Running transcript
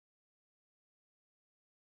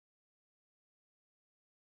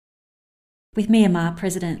With Myanmar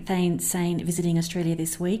President Thein Sein visiting Australia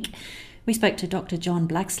this week, we spoke to Dr. John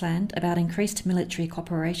Blaxland about increased military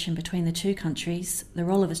cooperation between the two countries, the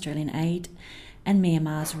role of Australian aid, and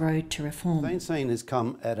Myanmar's road to reform. Thein Sein has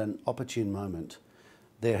come at an opportune moment.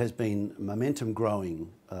 There has been momentum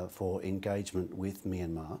growing for engagement with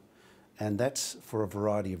Myanmar, and that's for a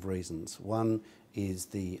variety of reasons. One is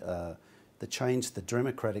the change, the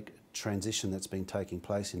democratic transition that's been taking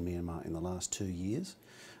place in Myanmar in the last 2 years.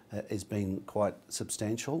 Has been quite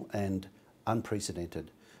substantial and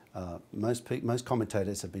unprecedented. Most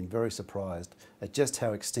commentators have been very surprised at just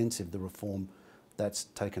how extensive the reform that's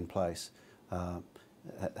taken place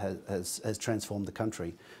has transformed the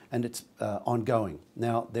country, and it's ongoing.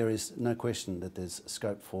 Now, there is no question that there's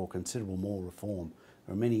scope for considerable more reform.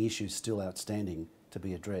 There are many issues still outstanding to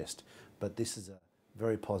be addressed, but this is a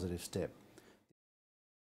very positive step.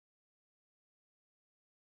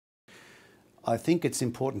 I think it's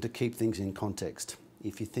important to keep things in context.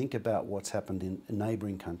 If you think about what's happened in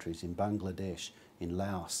neighbouring countries, in Bangladesh, in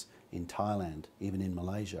Laos, in Thailand, even in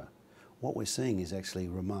Malaysia, what we're seeing is actually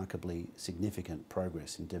remarkably significant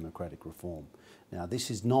progress in democratic reform. Now,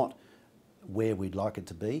 this is not where we'd like it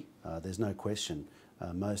to be, there's no question.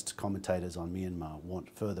 Most commentators on Myanmar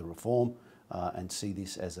want further reform and see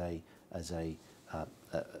this as a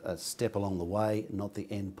step along the way, not the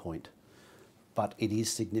end point. But it is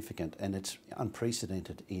significant and it's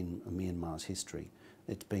unprecedented in Myanmar's history.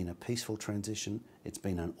 It's been a peaceful transition, it's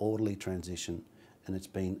been an orderly transition, and it's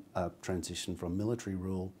been a transition from military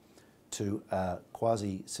rule to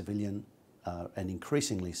quasi-civilian and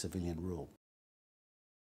increasingly civilian rule.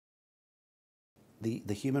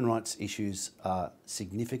 The human rights issues are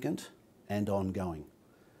significant and ongoing.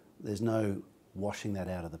 There's no washing that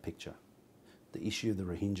out of the picture. The issue of the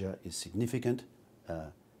Rohingya is significant.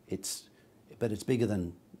 But it's bigger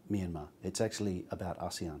than Myanmar. It's actually about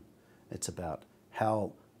ASEAN. It's about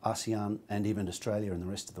how ASEAN and even Australia and the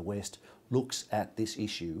rest of the West looks at this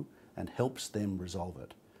issue and helps them resolve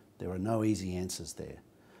it. There are no easy answers there,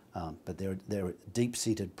 but there are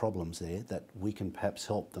deep-seated problems there that we can perhaps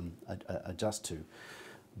help them adjust to.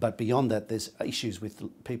 But beyond that, there's issues with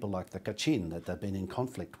people like the Kachin that they've been in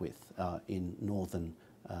conflict with in northern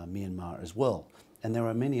Myanmar as well. And there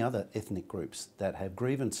are many other ethnic groups that have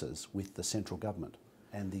grievances with the central government.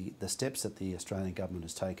 And the steps that the Australian government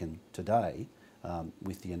has taken today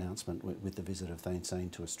with the announcement, with the visit of Thein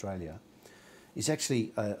Sein to Australia, is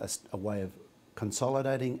actually a way of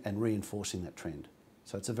consolidating and reinforcing that trend.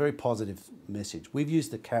 So it's a very positive message. We've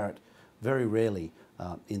used the carrot very rarely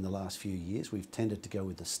in the last few years. We've tended to go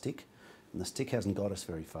with the stick, and the stick hasn't got us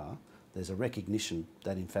very far. There's a recognition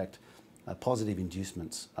that, in fact, positive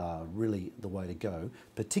inducements are really the way to go,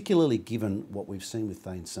 particularly given what we've seen with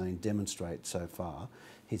Thein Sein demonstrate so far,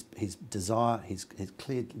 his desire, his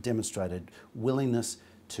clear demonstrated willingness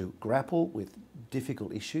to grapple with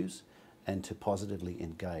difficult issues and to positively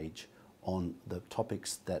engage on the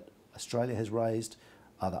topics that Australia has raised,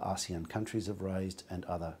 other ASEAN countries have raised, and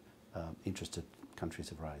other interested countries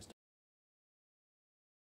have raised.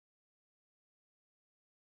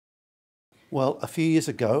 Well, a few years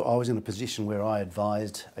ago, I was in a position where I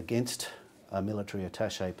advised against a military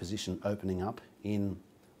attaché position opening up in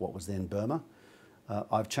what was then Burma.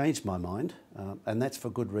 I've changed my mind, and that's for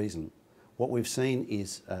good reason. What we've seen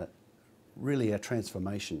is really a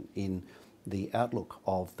transformation in the outlook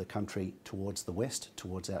of the country towards the West,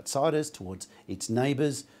 towards outsiders, towards its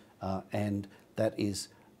neighbours, and that is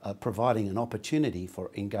providing an opportunity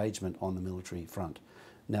for engagement on the military front.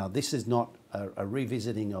 Now, this is not a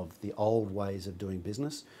revisiting of the old ways of doing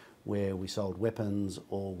business, where we sold weapons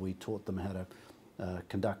or we taught them how to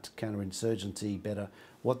conduct counterinsurgency better.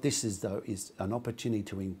 What this is, though, is an opportunity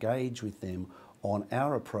to engage with them on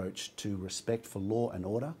our approach to respect for law and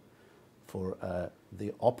order, for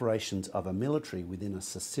the operations of a military within a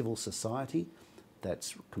civil society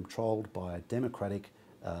that's controlled by a democratic,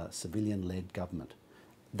 civilian-led government.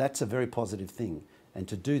 That's a very positive thing. And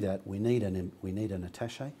to do that, we need an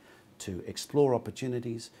attaché to explore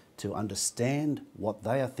opportunities, to understand what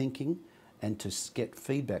they are thinking, and to get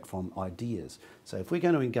feedback from ideas. So if we're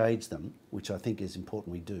going to engage them, which I think is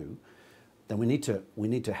important we do, then we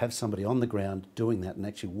need to have somebody on the ground doing that and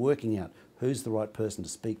actually working out who's the right person to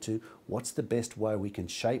speak to, what's the best way we can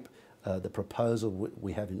shape the proposals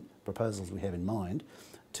we have in mind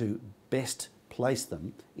to best place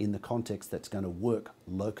them in the context that's going to work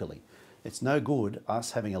locally. It's no good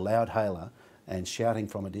us having a loud hailer and shouting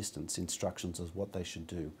from a distance instructions as what they should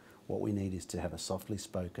do. What we need is to have a softly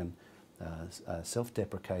spoken,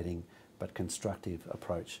 self-deprecating but constructive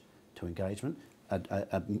approach to engagement.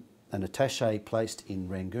 An attaché placed in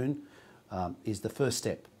Rangoon is the first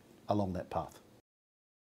step. along that path.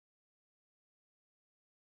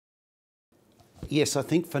 Yes, I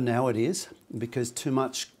think for now it is, because too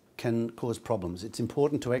much can cause problems. It's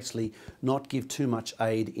important to actually not give too much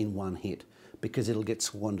aid in one hit, because it'll get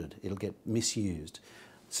squandered, it'll get misused.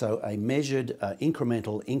 So a measured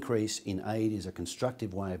incremental increase in aid is a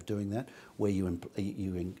constructive way of doing that, where you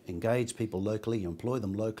engage people locally, you employ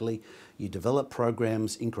them locally, you develop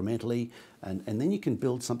programs incrementally, and then you can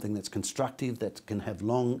build something that's constructive, that can have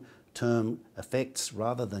long-term effects,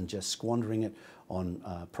 rather than just squandering it on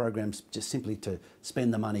programs just simply to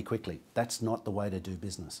spend the money quickly. That's not the way to do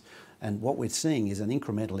business. And what we're seeing is an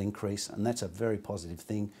incremental increase, and that's a very positive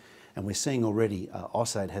thing. And we're seeing already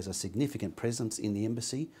AusAid has a significant presence in the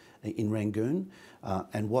embassy in Rangoon,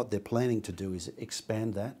 and what they're planning to do is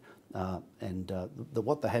expand that.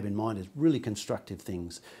 What they have in mind is really constructive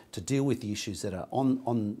things to deal with the issues that are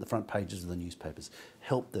on the front pages of the newspapers,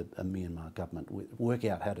 help the Myanmar government work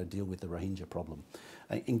out how to deal with the Rohingya problem,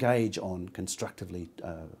 engage on constructively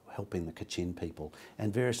helping the Kachin people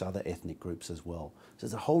and various other ethnic groups as well. So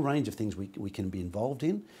there's a whole range of things we can be involved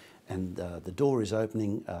in, and the door is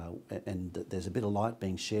opening, and there's a bit of light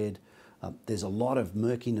being shared. There's a lot of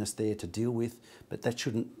murkiness there to deal with, but that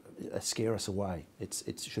shouldn't scare us away.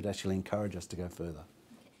 It should actually encourage us to go further.